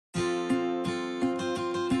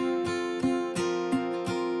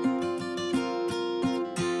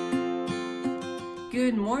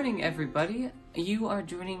Good morning, everybody. You are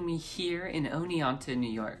joining me here in Oneonta,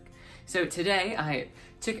 New York. So today I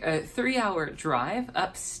took a 3-hour drive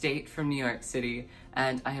upstate from New York City,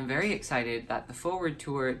 and I am very excited that the Forward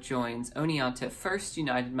Tour joins Oneonta First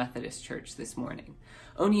United Methodist Church this morning.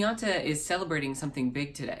 Oneonta is celebrating something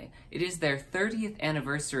big today. It is their 30th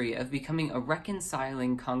anniversary of becoming a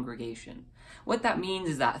reconciling congregation. What that means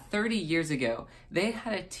is that 30 years ago, they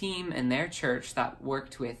had a team in their church that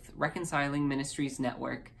worked with Reconciling Ministries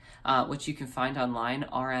Network, which you can find online,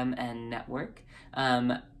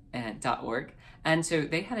 rmnnetwork.org. And so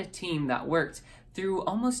they had a team that worked through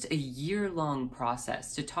almost a year-long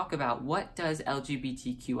process to talk about what does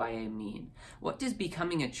LGBTQIA mean? What does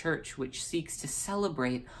becoming a church which seeks to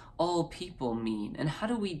celebrate all people mean? And how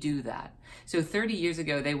do we do that? So 30 years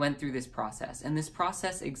ago, they went through this process, and this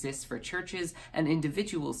process exists for churches and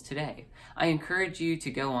individuals today. I encourage you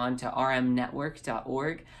to go on to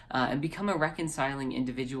rmnnetwork.org and become a reconciling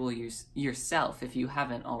individual yourself if you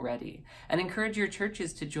haven't already, and encourage your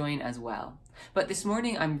churches to join as well. But this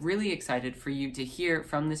morning, I'm really excited for you to hear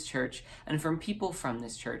from this church and from people from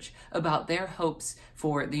this church about their hopes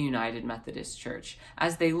for the United Methodist Church.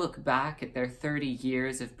 As they look back at their 30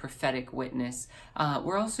 years of prophetic witness,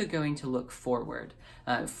 we're also going to look forward.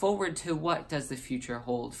 Forward to what does the future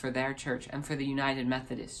hold for their church and for the United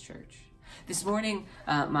Methodist Church. This morning,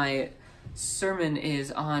 my sermon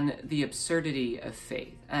is on the absurdity of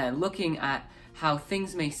faith, looking at how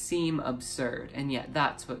things may seem absurd, and yet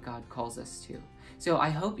that's what God calls us to. So I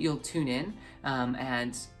hope you'll tune in,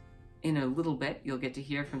 and in a little bit, you'll get to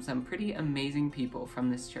hear from some pretty amazing people from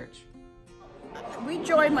this church. We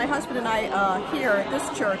joined, my husband and I, here at this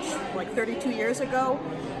church like 32 years ago,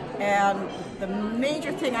 and the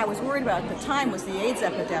major thing I was worried about at the time was the AIDS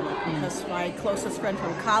epidemic, because my closest friend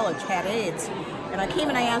from college had AIDS. And I came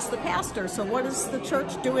and I asked the pastor, so what is the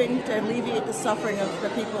church doing to alleviate the suffering of the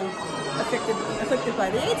people afflicted by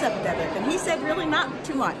the AIDS epidemic? And he said, really not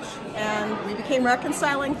too much. And we became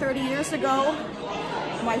reconciling 30 years ago.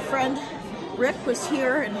 My friend Rick was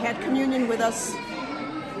here and had communion with us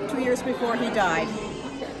 2 years before he died.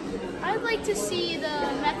 I'd like to see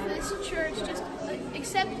the Methodist Church just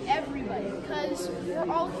accept everybody, because we're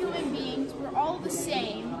all human beings, we're all the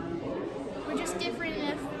same, we're just different in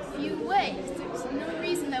a few ways. There's no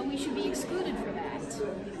reason that we should be excluded for that.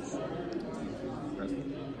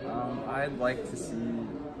 I'd like to see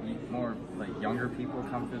more younger people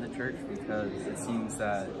come to the church, because it seems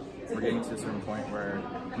that we're getting to a certain point where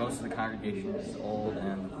most of the congregation is old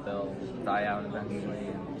and they'll die out eventually,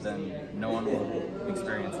 and then no one will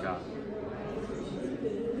experience God.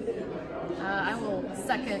 I will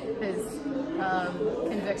second his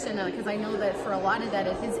conviction, because I know that for a lot of that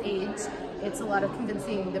at his age, it's a lot of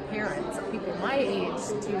convincing the parents, people my age,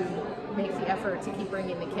 to make the effort to keep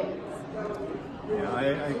bringing the kids. Yeah, I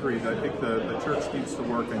agree. I think the church needs to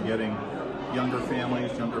work on getting younger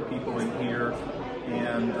families, younger people in here,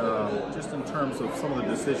 and just in terms of some of the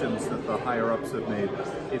decisions that the higher-ups have made,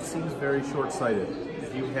 it seems very short-sighted.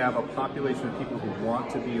 If you have a population of people who want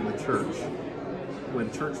to be in the church, when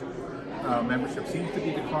church membership seems to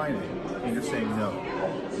be declining, and you're saying, no,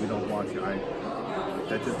 we don't want you,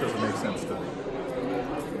 that just doesn't make sense to me.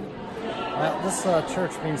 Well, this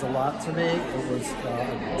church means a lot to me. It was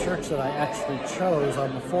a church that I actually chose.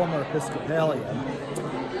 I'm a former Episcopalian,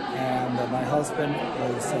 and my husband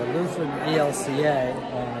is Lutheran ELCA,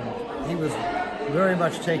 and he was very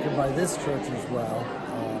much taken by this church as well.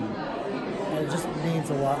 And it just means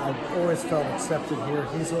a lot. I've always felt accepted here.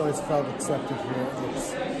 He's always felt accepted here.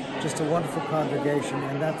 It's just a wonderful congregation,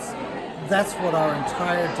 and that's what our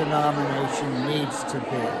entire denomination needs to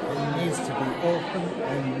be. It needs to be open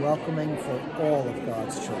and welcoming for all of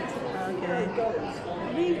God's children. Okay.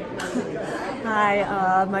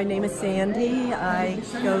 Hi, my name is Sandy. I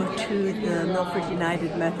go to the Milford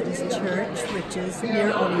United Methodist Church, which is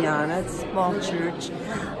near Oneonta. It's a small church.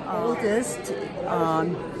 Oldest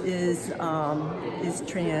is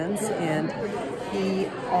trans, and he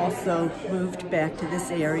also moved back to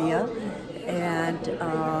this area, and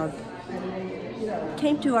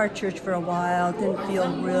came to our church for a while, didn't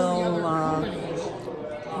feel real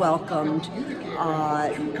welcomed,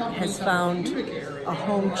 has found a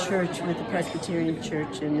home church with the Presbyterian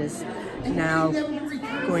Church, and is now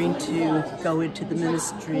going to go into the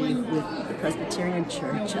ministry with the Presbyterian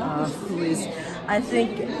Church, who is, I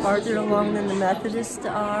think, farther along than the Methodists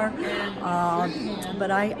are,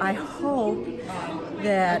 but I hope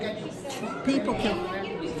that people can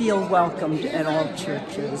feel welcomed at all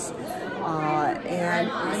churches. And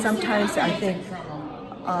sometimes I think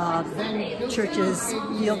churches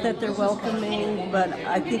feel that they're welcoming, but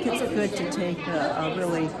I think it's good to take a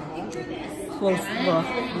really close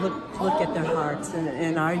look at their hearts,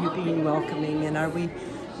 and are you being welcoming, and are we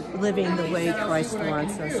living the way Christ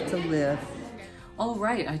wants us to live? All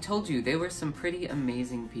right, I told you, they were some pretty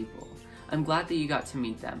amazing people. I'm glad that you got to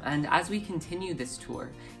meet them, and as we continue this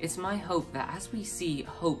tour, it's my hope that as we see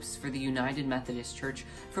hopes for the United Methodist Church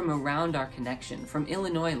from around our connection, from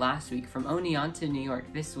Illinois last week, from Oneonta, New York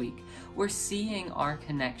this week, we're seeing our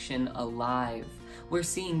connection alive. We're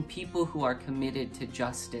seeing people who are committed to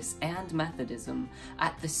justice and Methodism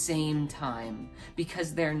at the same time,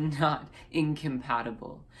 because they're not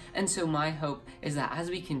incompatible. And so my hope is that as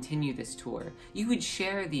we continue this tour, you would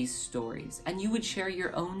share these stories, and you would share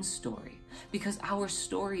your own story, because our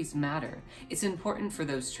stories matter. It's important for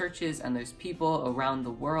those churches and those people around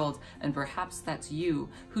the world, and perhaps that's you,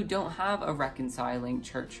 who don't have a reconciling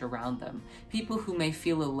church around them, people who may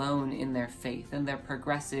feel alone in their faith and their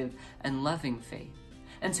progressive and loving faith.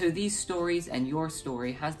 And so these stories and your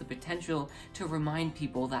story has the potential to remind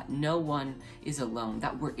people that no one is alone,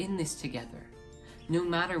 that we're in this together. No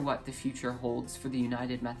matter what the future holds for the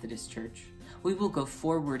United Methodist Church, we will go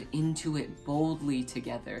forward into it boldly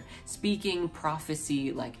together, speaking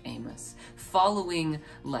prophecy like Amos, following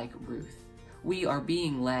like Ruth. We are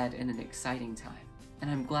being led in an exciting time,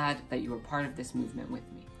 and I'm glad that you are part of this movement with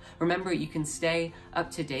me. Remember, you can stay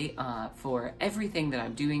up to date for everything that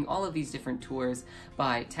I'm doing, all of these different tours,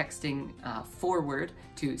 by texting forward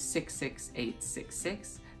to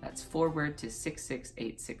 66866. That's forward to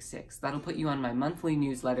 66866. That'll put you on my monthly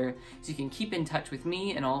newsletter, so you can keep in touch with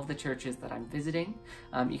me and all of the churches that I'm visiting.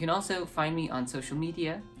 You can also find me on social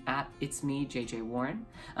media at It's Me, JJ Warren.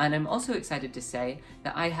 And I'm also excited to say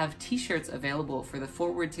that I have t-shirts available for the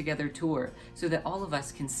Forward Together tour, so that all of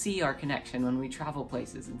us can see our connection when we travel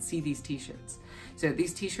places and see these t-shirts. So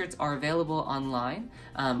these t-shirts are available online,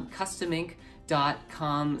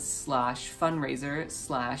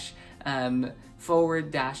 customink.com/fundraiser/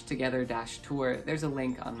 forward-together-tour. There's a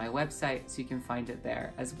link on my website, so you can find it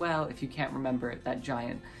there as well if you can't remember that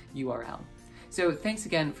giant URL. So thanks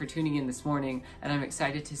again for tuning in this morning, and I'm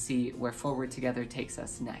excited to see where Forward Together takes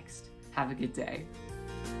us next. Have a good day.